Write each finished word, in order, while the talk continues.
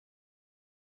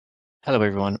Hello,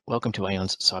 everyone. Welcome to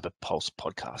Aon's Cyber Pulse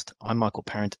podcast. I'm Michael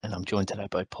Parrant, and I'm joined today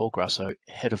by Paul Grasso,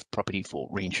 Head of Property for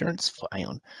Reinsurance for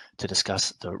Aon, to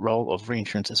discuss the role of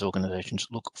reinsurance as organisations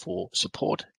look for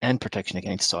support and protection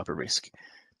against cyber risk.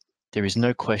 There is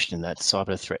no question that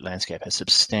cyber threat landscape has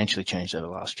substantially changed over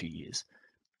the last few years.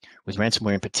 With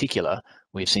ransomware in particular,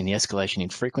 we've seen the escalation in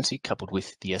frequency coupled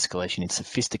with the escalation in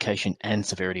sophistication and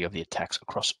severity of the attacks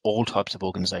across all types of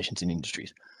organisations and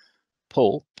industries.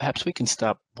 Paul, perhaps we can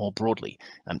start more broadly.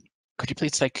 Could you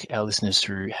please take our listeners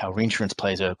through how reinsurance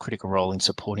plays a critical role in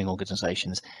supporting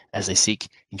organisations as they seek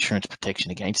insurance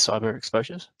protection against cyber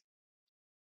exposures?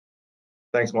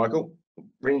 Thanks, Michael.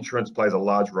 Reinsurance plays a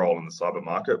large role in the cyber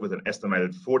market, with an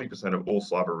estimated 40% of all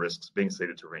cyber risks being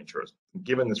ceded to reinsurers.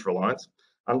 Given this reliance,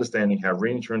 understanding how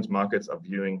reinsurance markets are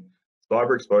viewing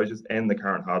cyber exposures and the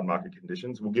current hard market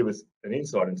conditions will give us an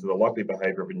insight into the likely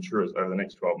behaviour of insurers over the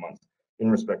next 12 months in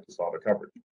respect to cyber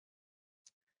coverage.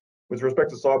 With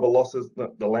respect to cyber losses,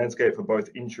 the landscape for both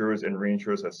insurers and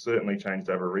reinsurers has certainly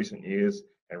changed over recent years,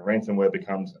 and ransomware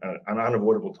becomes an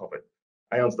unavoidable topic.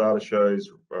 Aon's data shows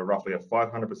roughly a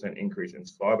 500% increase in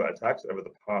cyber attacks over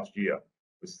the past year,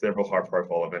 with several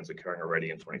high-profile events occurring already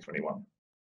in 2021.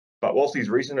 But whilst these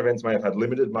recent events may have had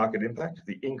limited market impact,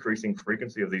 the increasing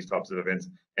frequency of these types of events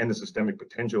and the systemic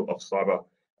potential of cyber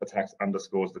attacks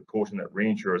underscores the caution that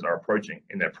reinsurers are approaching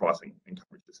in their pricing and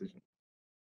coverage decisions.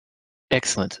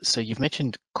 Excellent. So you've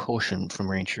mentioned caution from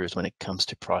reinsurers when it comes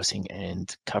to pricing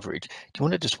and coverage. Do you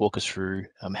want to just walk us through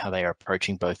how they are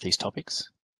approaching both these topics?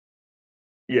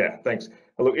 Yeah, thanks.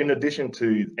 Look, in addition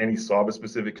to any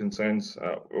cyber-specific concerns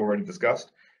already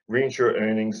discussed, reinsurer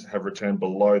earnings have returned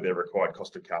below their required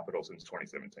cost of capital since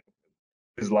 2017.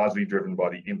 This is largely driven by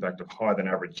the impact of higher than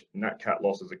average nat cat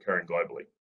losses occurring globally.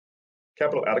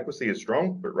 Capital adequacy is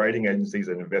strong, but rating agencies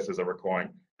and investors are requiring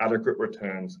adequate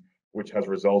returns, which has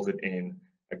resulted in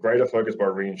a greater focus by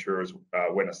reinsurers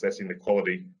when assessing the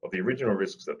quality of the original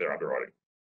risks that they're underwriting.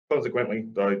 Consequently,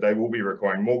 though, they will be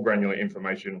requiring more granular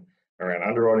information around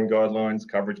underwriting guidelines,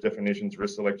 coverage definitions,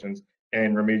 risk selections,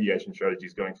 and remediation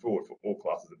strategies going forward for all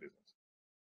classes of business.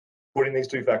 Putting these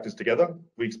two factors together,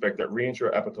 we expect that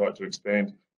reinsurer appetite to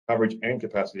expand coverage and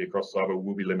capacity across cyber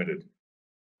will be limited.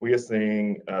 We are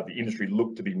seeing the industry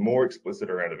look to be more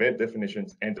explicit around event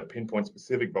definitions and to pinpoint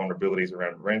specific vulnerabilities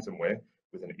around ransomware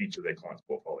within each of their clients'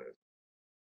 portfolios.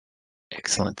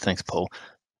 Excellent. Thanks, Paul.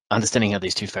 Understanding how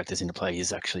these two factors interplay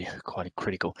is actually quite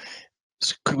critical.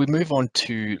 So could we move on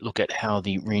to look at how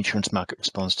the reinsurance market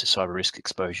responds to cyber risk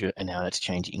exposure and how that's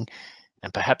changing?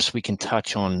 And perhaps we can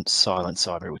touch on silent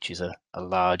cyber, which is a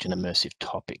large and immersive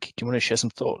topic. Do you want to share some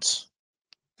thoughts?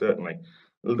 Certainly.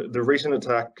 The recent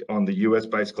attack on the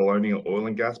US-based Colonial oil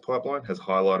and gas pipeline has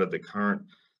highlighted the current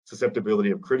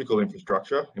susceptibility of critical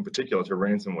infrastructure, in particular to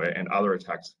ransomware and other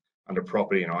attacks under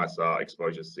property and ISR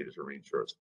exposures ceded to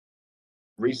reinsurers.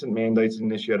 Recent mandates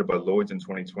initiated by Lloyd's in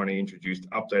 2020 introduced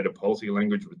updated policy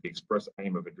language with the express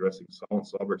aim of addressing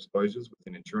silent cyber exposures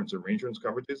within insurance and reinsurance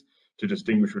coverages to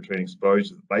distinguish between exposures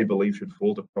that they believe should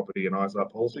fall to property and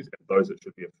ISR policies and those that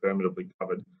should be affirmatively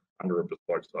covered under a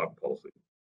bespoke cyber policy.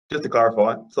 Just to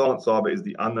clarify, silent cyber is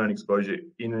the unknown exposure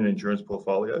in an insurance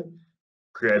portfolio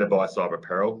created by cyber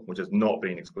peril, which has not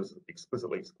been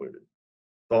explicitly excluded.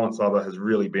 Silent cyber has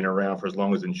really been around for as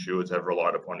long as insurers have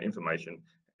relied upon information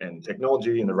and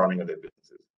technology in the running of their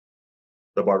businesses.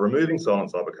 So by removing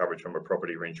silent cyber coverage from a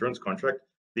property reinsurance contract,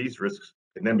 these risks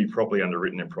can then be properly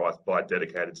underwritten and priced by a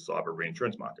dedicated cyber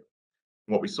reinsurance market.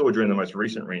 And what we saw during the most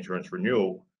recent reinsurance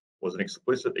renewal was an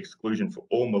explicit exclusion for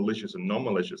all malicious and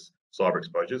non-malicious cyber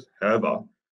exposures. However,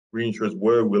 reinsurers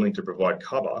were willing to provide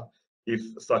cover if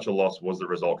such a loss was the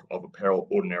result of a peril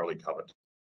ordinarily covered.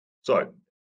 So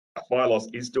a fire loss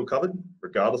is still covered,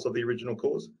 regardless of the original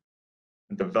cause.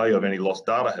 The value of any lost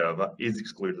data, however, is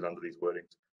excluded under these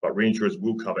wordings, but reinsurers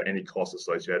will cover any costs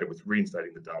associated with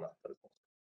reinstating the data that is lost.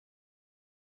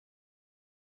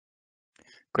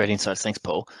 Great insights. Thanks,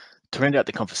 Paul. To round out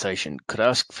the conversation, could I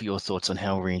ask for your thoughts on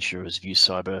how reinsurers view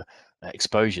cyber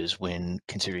exposures when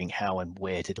considering how and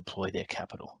where to deploy their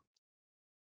capital?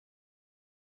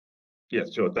 Yeah,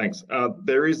 sure, thanks.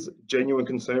 There is genuine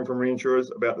concern from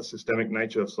reinsurers about the systemic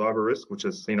nature of cyber risk, which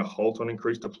has seen a halt on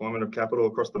increased deployment of capital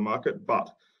across the market,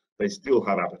 but they still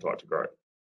have appetite to grow.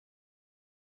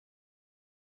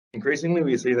 Increasingly,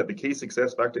 we see that the key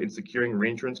success factor in securing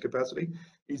reinsurance capacity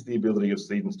is the ability of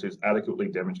cedents to adequately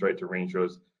demonstrate to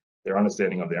reinsurers their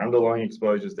understanding of their underlying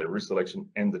exposures, their risk selection,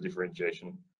 and the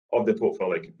differentiation of their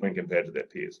portfolio when compared to their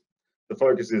peers. The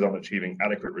focus is on achieving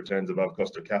adequate returns above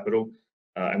cost of capital,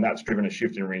 and that's driven a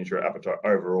shift in reinsurer appetite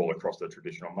overall across the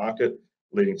traditional market,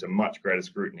 leading to much greater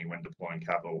scrutiny when deploying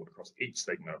capital across each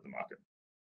segment of the market.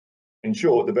 In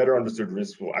short, the better understood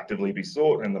risks will actively be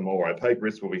sought, and the more opaque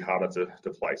risks will be harder to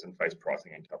place and face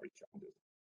pricing and coverage challenges.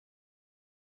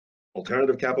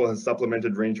 Alternative capital has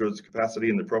supplemented reinsurers' capacity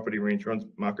in the property reinsurance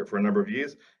market for a number of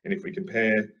years, and if we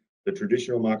compare the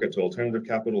traditional market to alternative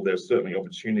capital, there's certainly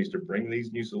opportunities to bring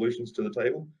these new solutions to the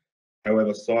table.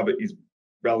 However, cyber is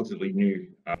relatively new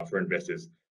for investors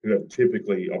who have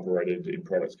typically operated in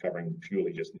products covering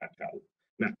purely just nat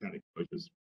cat exposures.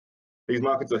 These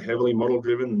markets are heavily model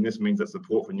driven, and this means that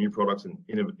support for new products and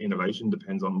innovation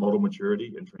depends on model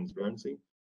maturity and transparency.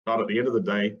 But at the end of the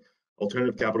day,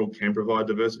 alternative capital can provide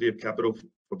diversity of capital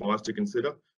for buyers to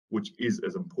consider, which is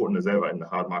as important as ever in the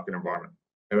hard market environment.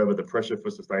 However, the pressure for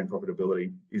sustained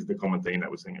profitability is the common theme that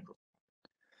we're seeing across.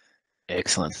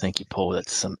 Excellent. Thank you, Paul.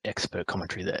 That's some expert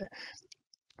commentary there.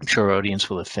 I'm sure our audience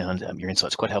will have found your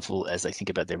insights quite helpful as they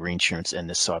think about their reinsurance and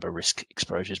their cyber risk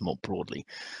exposures more broadly.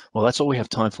 Well, that's all we have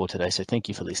time for today, so thank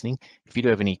you for listening. If you do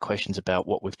have any questions about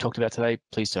what we've talked about today,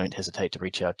 please don't hesitate to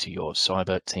reach out to your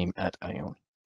cyber team at Aon.